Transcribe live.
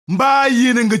mbaa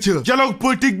yéene nga ca dialogue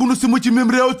politique bu nu sumu ci même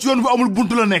réew ci yoon bu amul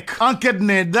buntu la nekk enquête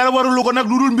ne dara warulu ko nag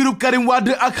lu dul mbirub Karim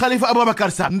Wade ak Khalifa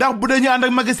Ababacar Sall ndax bu dañu ànd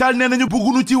ak Macky Sall nee nañu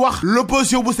bëggunu ci wax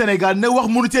l'opposition bu Sénégal ne wax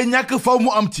mënu cee ñàkk faw mu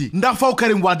am ci ndax faw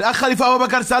Karim Wade ak Khalifa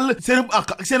Ababacar Sall seenub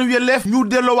ak seenub yelleef ñu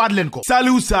delloowaat leen ko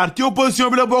Saliou Sarr ci opposition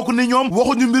bi la bokk ni ñoom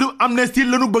waxuñu mbirub amnistie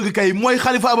lañu bëgg kay mooy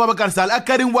Khalifa Ababacar Sall ak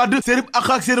Karim Wade seenub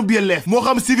ak seenub yelleef moo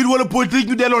xam civil wala politique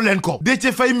ñu delloo leen ko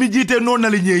Déthié Faye mi jiite noonu na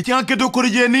la ñëw ci enquête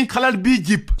quotidien ni xalaat bii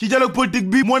jip ci dialogue politique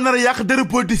bi moo nar a yàq dërë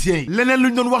politiciens yi leneen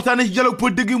luñ doon waxtaane ci dialogue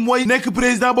politique bi mooy nekk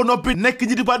président ba noppi nekk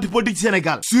njiitu parti politique ci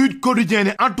Sénégal Sud Quotidien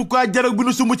ne en tout cas dialogue bi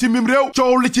nu sumb ci mim réew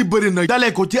coow li ci bëri na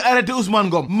dalee ko ci arrêté Ousmane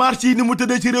Ngom marche yi ni mu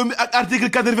tëddee ci réew mi ak article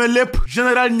 80 lépp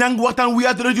général Niang waxtaan wu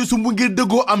yaatu la ci sumb ngir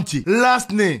dëggoo am ci laas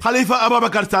ne Khalifa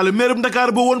Ababacar Sall maire bu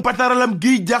Dakar ba woon pataralam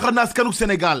gi jaaxal na askanuk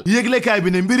Sénégal yéeglekaay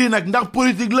bi ne mbir yi nag ndax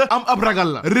politique la am ab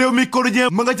ragal la réew mi Quotidien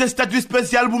ma nga ca statut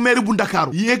spécial bu maire bu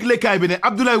Ndakaaru yéeglekaay bi ne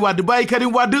Abdoulaye Wade bàyyi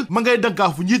Karim Wade ma ngay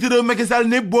dankaafu njiitu réew Macky Sall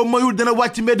ne boo mayul dana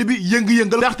wàcc mbedd bi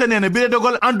yëngu-yëngal ndaxte nee na bi dee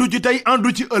dogal andu ci tey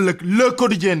andu ci ëllëg Le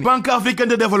Quotidien Banque africaine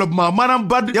de développement maanaam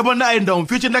BAD yabal na ay ndawam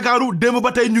fii ci Ndakaaru démb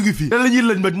ba tey ñu ngi fi da la ñuy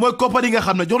lëñ bët mooy koppar yi nga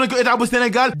xam ne jox nañ ko état bu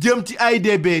Sénégal jëm ci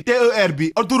AIBD TER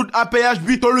bi autoroute à péage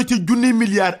bi toll ci junni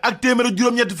milliards ak téeméer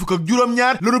juróom-ñetti fukk ak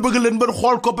juróom-ñaar lañu bëgg leen bët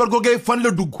xool koppar googee fan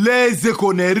la dugg Les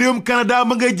Échos ne réewum Canada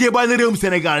ma ngay jéebaane réewum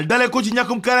Sénégal dalee ko ci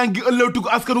ñàkkum kaaraan gi ëllëwtu ko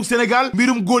askanuk Sénégal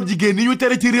mbirum góor jigéen ni ñu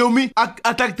tere ci réew mi ak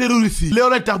attaque terroriste yi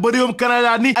loolu tax ba réewum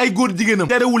Canada ni ay góor jigéenam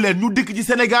terewu leen ñu dikk ci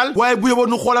Sénégal waaye bu yóbboon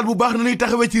nu xoolaat bu baax na ñuy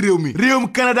taxawee ci réew mi réewum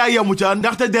Canada yamu ca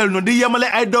ndaxte dellu na di yemale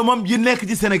ay doomam yi nekk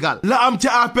ci Sénégal la am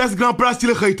ca APS Grand Place ci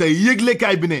la xëy tey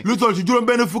yéeglekaay bi ne lu toll ci juróom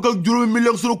benn fukk ak juróomi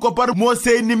million sunu koppar moo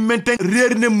seey ni menten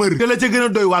réer ne mër te la ca gën a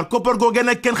doy waar koppar googee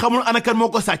nag kenn xamul anakan moo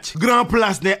ko sàcc Grand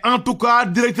Place ne en tout cas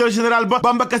directeur général ba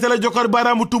Bamba Kassé la jokkor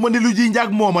baaraamu tuuma ni lu ji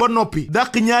njaag mooma ba noppi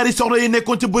dàq ñaari soxna yi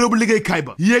nekkoon ca bërëbu liggéeykaay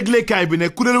ba yéeglekaay bi ne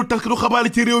kuréelu taskatu xabaar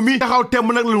ci réew mi taxaw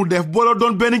temm nag lañu def booloo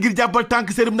doon benn ngir jàppal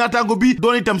tànk seen naataango bi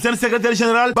doon itam seen secrétaire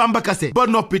général Bamba Kassé ba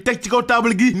noppi teg ci kaw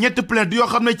table gi ñetti plainte yoo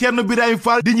xam ne Thierno Birahim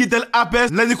Fall di njiital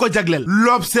APS lañu ko jagleel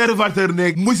L'Observateur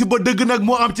ne musiba dëgg nag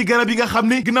moo am ci garab yi nga xam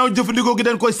ni ginnaaw jëfandikoo gi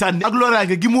dañ koy sànni ak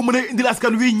loraange gi mu mën a indil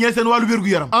askan wi ñeel seen wàllu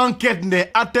wér-gu-yaram enquête ne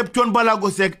atteb Thione Ballago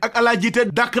Seck ak Ala Jiite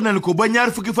dàq nañ ko ba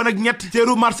ñaar fukki fan ak ñett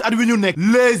ceeru mars at wi ñu nekk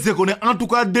Les Échos ne en tout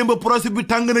cas démb procès bi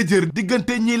tàng na jër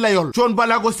diggante ñiy layool Thione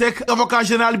Ballago Seck avocat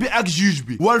général bi ak juge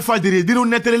bi Walfadjri dinu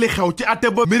nettali li xew ci atte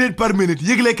ba minute par minute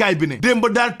yëglekaay bi ne démb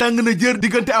daal tàng na jër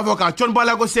diggante avocat Thione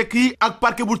Ballago Seck yi ak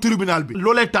parquet bu tribunal bi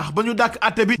loolee tax ba ñu dàkk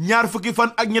atte bi ñaar fukki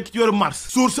fan ak ñett ci weeru mars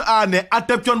source a ne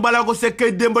atteb Thione Ballago Seck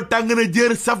kay démb tàng na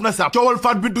jër saf na sap coowal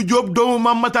Fat Bintou Diop doomu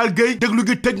Mame Matar Gueye déglu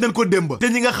gi tëj nañ ko démb te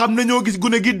ñi nga xam ne ñoo gis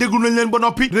gune gi déglu nañ leen ba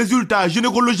noppi résultat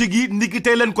gynécologique yi niki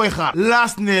tey leen koy xaar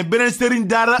laas ne beneen sëriñ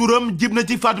daara turam jib na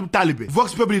ci faatu taalibe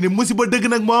Vox Populi ne musiba dëgg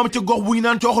nag moo am ca gox bu ñu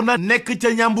naan coox na nekk ca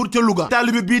Ñambur ca Louga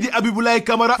taalibe bii di Abibulaay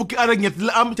Camara fukki at ak ñett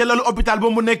la am ca lalu hôpital ba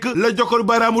mu nekk la jokkor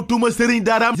baraamu tuuma sëriñ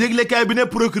daaraam yéglekaay bi ne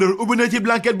procureur ubbi na ci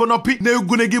blanquette ba noppi neew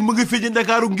gune gi mu ngi fii ci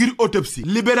Ndakaaru ngir autopsie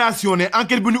Libération ne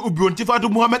enquête bi ñu ubbi woon ci faatu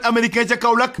Mohamed américain ca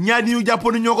Kaolack ñaar ñi ñu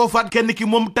jàppoon ñoo ko faat kenn ki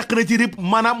moom takk na ci rip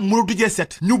maanaam mënatu cee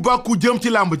set ñu bàkku jëm ci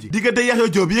làmb ji diggante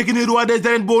Yaxya Joob Yékini roi des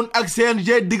arènes ba woon ak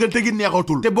CNG diggante gi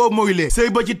neexatul te boobu mooy lee sëy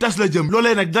ba ci tas la jëm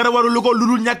loolee nag dara warulu ko lu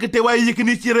dul ñàkk te waaye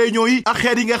Yékini ci réunion yi ak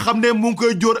xeet yi nga xam ne mu ngi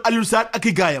koy jóor Aliou Sarr ak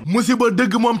i gaayam musiba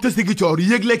dëgg moom te sigi coor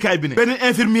yéglekaay bi ne benn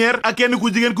infirmière ak kenn ku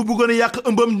jigéen ku bëggoon a yàq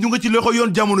ëmbam ñu nga ci loxo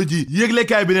yoon jamono ji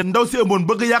yéglekaay bi ne ndaw si ëmboon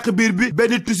bëgg yàq biir bi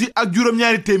benn tusi ak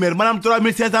juróom-ñaari téeméer maanaam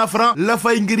 3500 francs la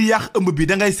fay ngir yàq ëmb bi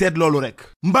da ngay seet loolu rek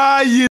mbaa yi